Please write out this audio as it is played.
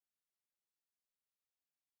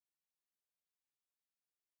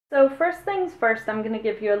So first things first, I'm going to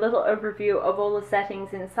give you a little overview of all the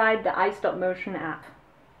settings inside the iStopmotion app.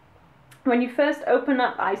 When you first open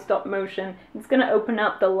up iStopmotion, it's going to open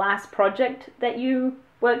up the last project that you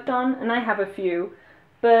worked on, and I have a few.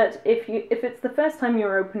 But if it's the first time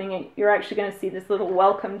you're opening it, you're actually going to see this little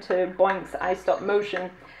welcome to Boink's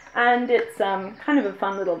iStopmotion, and it's kind of a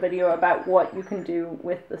fun little video about what you can do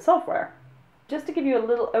with the software. Just to give you a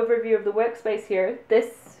little overview of the workspace here,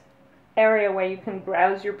 this area where you can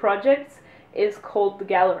browse your projects is called the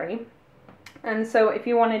gallery. And so if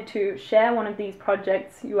you wanted to share one of these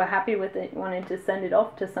projects, you were happy with it, you wanted to send it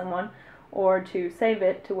off to someone or to save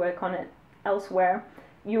it to work on it elsewhere,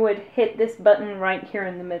 you would hit this button right here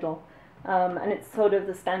in the middle. And it's sort of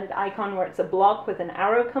the standard icon where it's a block with an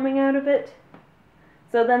arrow coming out of it.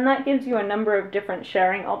 So then that gives you a number of different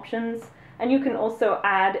sharing options, and you can also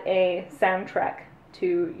add a soundtrack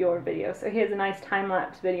to your video. So here's a nice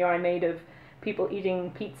time-lapse video I made of people eating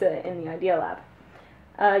pizza in the Idea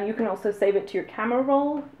Lab. You can also save it to your camera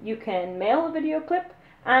roll, you can mail a video clip,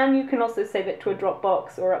 and you can also save it to a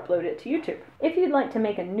Dropbox or upload it to YouTube. If you'd like to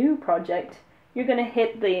make a new project, you're going to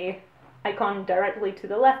hit the icon directly to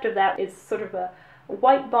the left of that. It's sort of a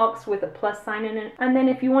white box with a plus sign in it. And then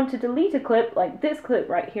if you want to delete a clip, like this clip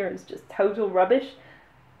right here is just total rubbish,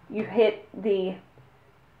 you hit the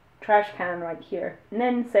trash can right here and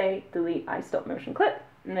then say delete iStopmotion clip,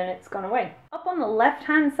 and then it's gone away. Up on the left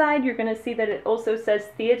hand side, you're going to see that it also says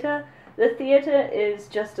theater. The theater is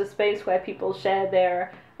just a space where people share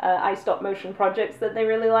their iStopmotion projects that they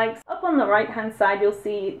really like. Up on the right hand side, you'll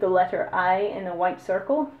see the letter I in a white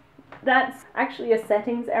circle. That's actually a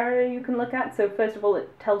settings area you can look at. So first of all,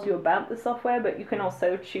 it tells you about the software, but you can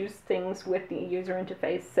also choose things with the user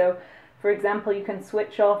interface. So for example, you can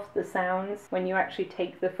switch off the sounds when you actually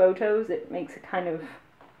take the photos. It makes a kind of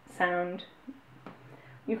sound.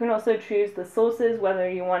 You can also choose the sources, whether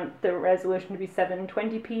you want the resolution to be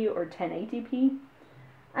 720p or 1080p.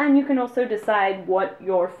 And you can also decide what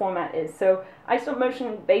your format is. So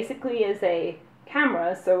iStopmotion basically is a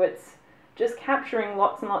camera, so it's just capturing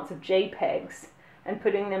lots and lots of JPEGs and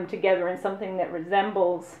putting them together in something that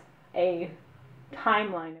resembles a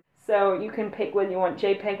timeline. So you can pick whether you want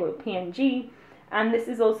JPEG or PNG, and this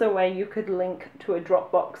is also where you could link to a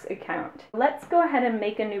Dropbox account. Let's go ahead and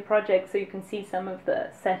make a new project so you can see some of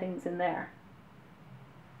the settings in there.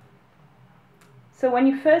 So when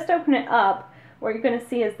you first open it up, what you're going to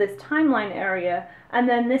see is this timeline area, and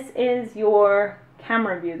then this is your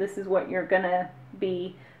camera view. This is what you're going to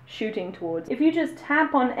be shooting towards. If you just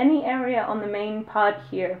tap on any area on the main part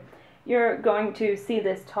here, you're going to see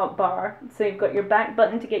this top bar. So you've got your back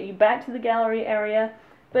button to get you back to the gallery area,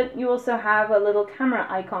 but you also have a little camera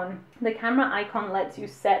icon. The camera icon lets you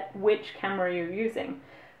set which camera you're using.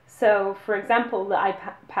 So for example, the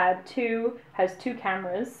iPad 2 has two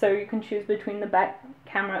cameras, so you can choose between the back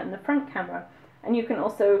camera and the front camera. And you can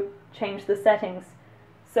also change the settings.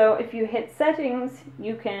 So if you hit settings,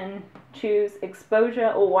 you can choose exposure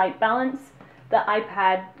or white balance. The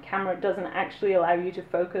iPad camera doesn't actually allow you to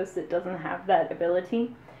focus, it doesn't have that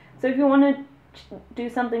ability. So if you want to do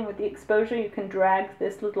something with the exposure, you can drag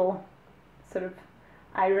this little sort of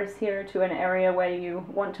iris here to an area where you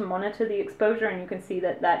want to monitor the exposure, and you can see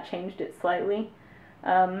that that changed it slightly.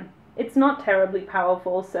 It's not terribly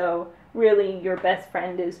powerful, so really your best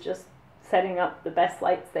friend is just setting up the best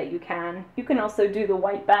lights that you can. You can also do the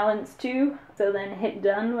white balance too, so then hit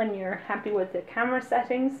done when you're happy with the camera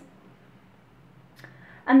settings.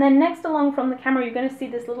 And then next along from the camera, you're going to see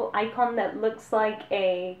this little icon that looks like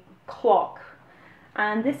a clock.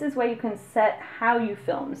 And this is where you can set how you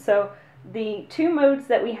film. So the two modes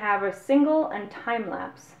that we have are single and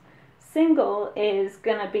time-lapse. Single is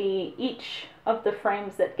going to be each of the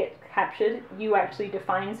frames that get captured you actually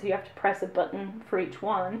define, so you have to press a button for each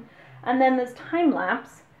one. And then there's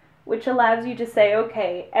time-lapse, which allows you to say,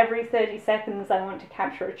 okay, every 30 seconds I want to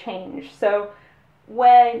capture a change. So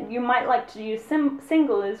where you might like to use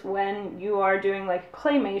single is when you are doing like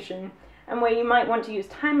claymation, and where you might want to use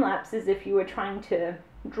time-lapse is if you were trying to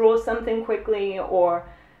draw something quickly or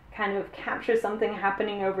kind of capture something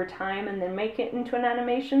happening over time and then make it into an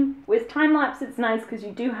animation. With time-lapse it's nice because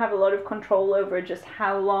you do have a lot of control over just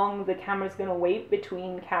how long the camera's going to wait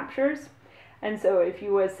between captures. And so if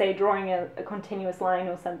you were, say, drawing a continuous line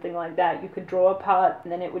or something like that, you could draw a part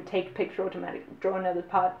and then it would take a picture automatically, draw another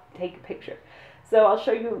part, take a picture. So I'll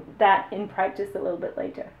show you that in practice a little bit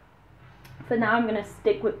later. For now I'm going to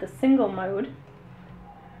stick with the single mode.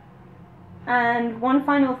 And one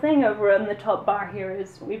final thing over on the top bar here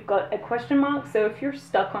is we've got a question mark, so if you're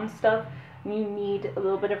stuck on stuff and you need a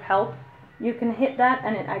little bit of help, you can hit that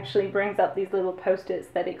and it actually brings up these little post-its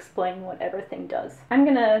that explain what everything does. I'm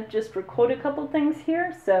gonna just record a couple things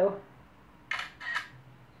here, so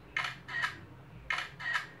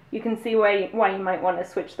you can see why you might want to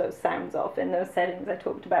switch those sounds off in those settings I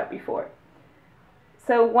talked about before.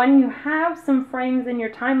 So when you have some frames in your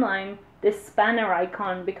timeline, this spanner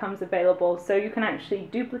icon becomes available, so you can actually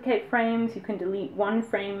duplicate frames, you can delete one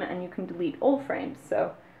frame, and you can delete all frames,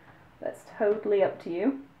 so that's totally up to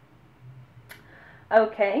you.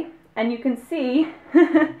 Okay, and you can see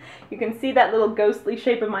that little ghostly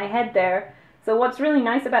shape of my head there. So what's really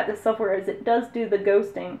nice about this software is it does do the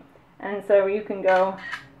ghosting, and so you can go,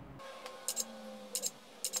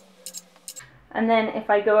 and then if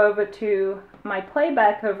I go over to my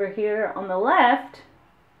playback over here on the left,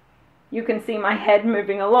 you can see my head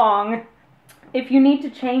moving along. If you need to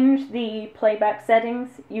change the playback settings,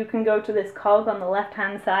 you can go to this cog on the left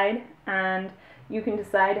hand side and you can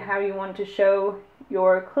decide how you want to show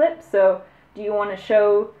your clip. So do you want to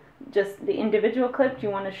show just the individual clip? Do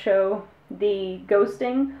you want to show the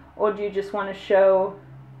ghosting? Or do you just want to show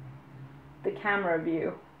the camera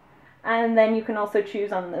view? And then you can also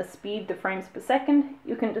choose on the speed, the frames per second.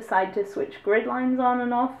 You can decide to switch grid lines on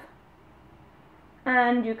and off.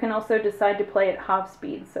 And you can also decide to play at half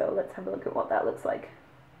speed. So let's have a look at what that looks like.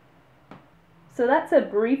 So that's a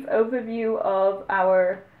brief overview of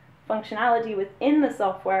our functionality within the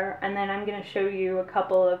software, and then I'm going to show you a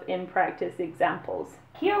couple of in-practice examples.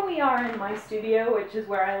 Here we are in my studio, which is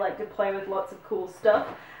where I like to play with lots of cool stuff,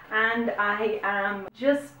 and I am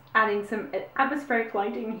just adding some atmospheric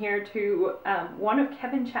lighting here to one of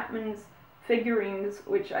Kevin Chapman's figurines,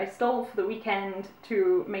 which I stole for the weekend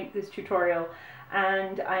to make this tutorial,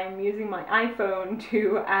 and I'm using my iPhone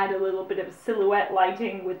to add a little bit of silhouette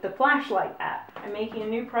lighting with the flashlight app. I'm making a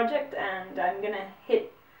new project and I'm gonna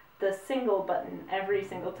hit the single button every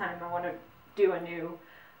single time I want to do a new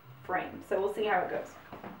frame. So we'll see how it goes.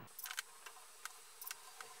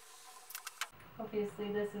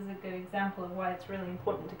 Obviously this is a good example of why it's really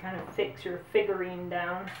important to kind of fix your figurine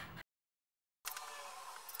down.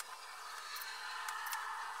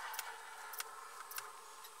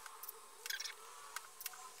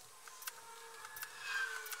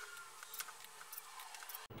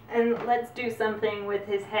 And let's do something with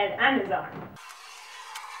his head and his arm.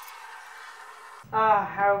 Ah,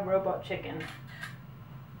 how robot chicken.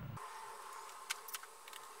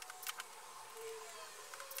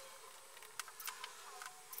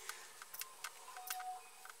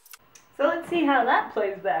 So let's see how that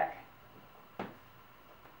plays back.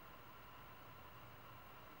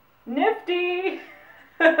 Nifty!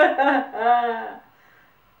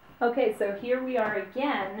 Okay, so here we are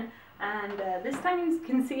again, and this time you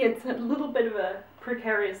can see it's a little bit of a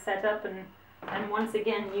precarious setup, and I'm once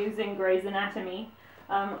again using Grey's Anatomy.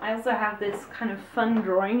 I also have this kind of fun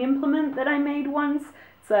drawing implement that I made once.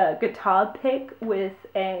 It's a guitar pick with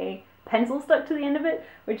a pencil stuck to the end of it,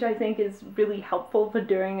 which I think is really helpful for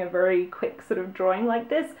doing a very quick sort of drawing like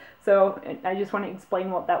this. So I just want to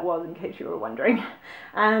explain what that was in case you were wondering.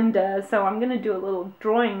 And so I'm going to do a little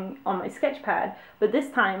drawing on my sketch pad, but this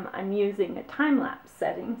time I'm using a time-lapse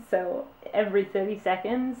setting. So every 30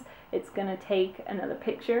 seconds it's going to take another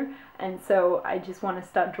picture, and so I just want to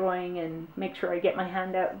start drawing and make sure I get my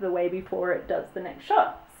hand out of the way before it does the next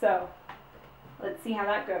shot. So let's see how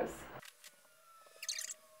that goes.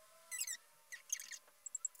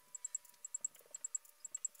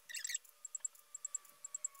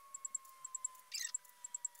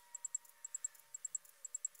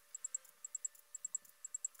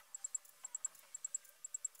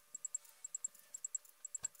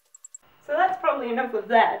 So that's probably enough of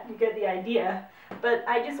that, you get the idea, but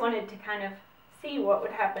I just wanted to kind of see what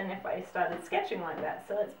would happen if I started sketching like that,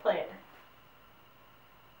 so let's play it.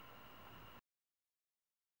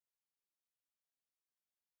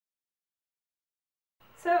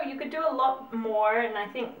 So you could do a lot more, and I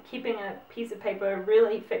think keeping a piece of paper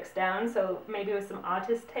really fixed down, so maybe with some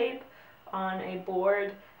artist tape on a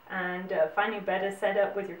board, and finding a better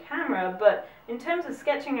setup with your camera. But in terms of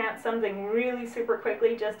sketching out something really super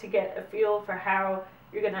quickly just to get a feel for how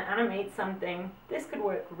you're going to animate something, this could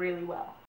work really well.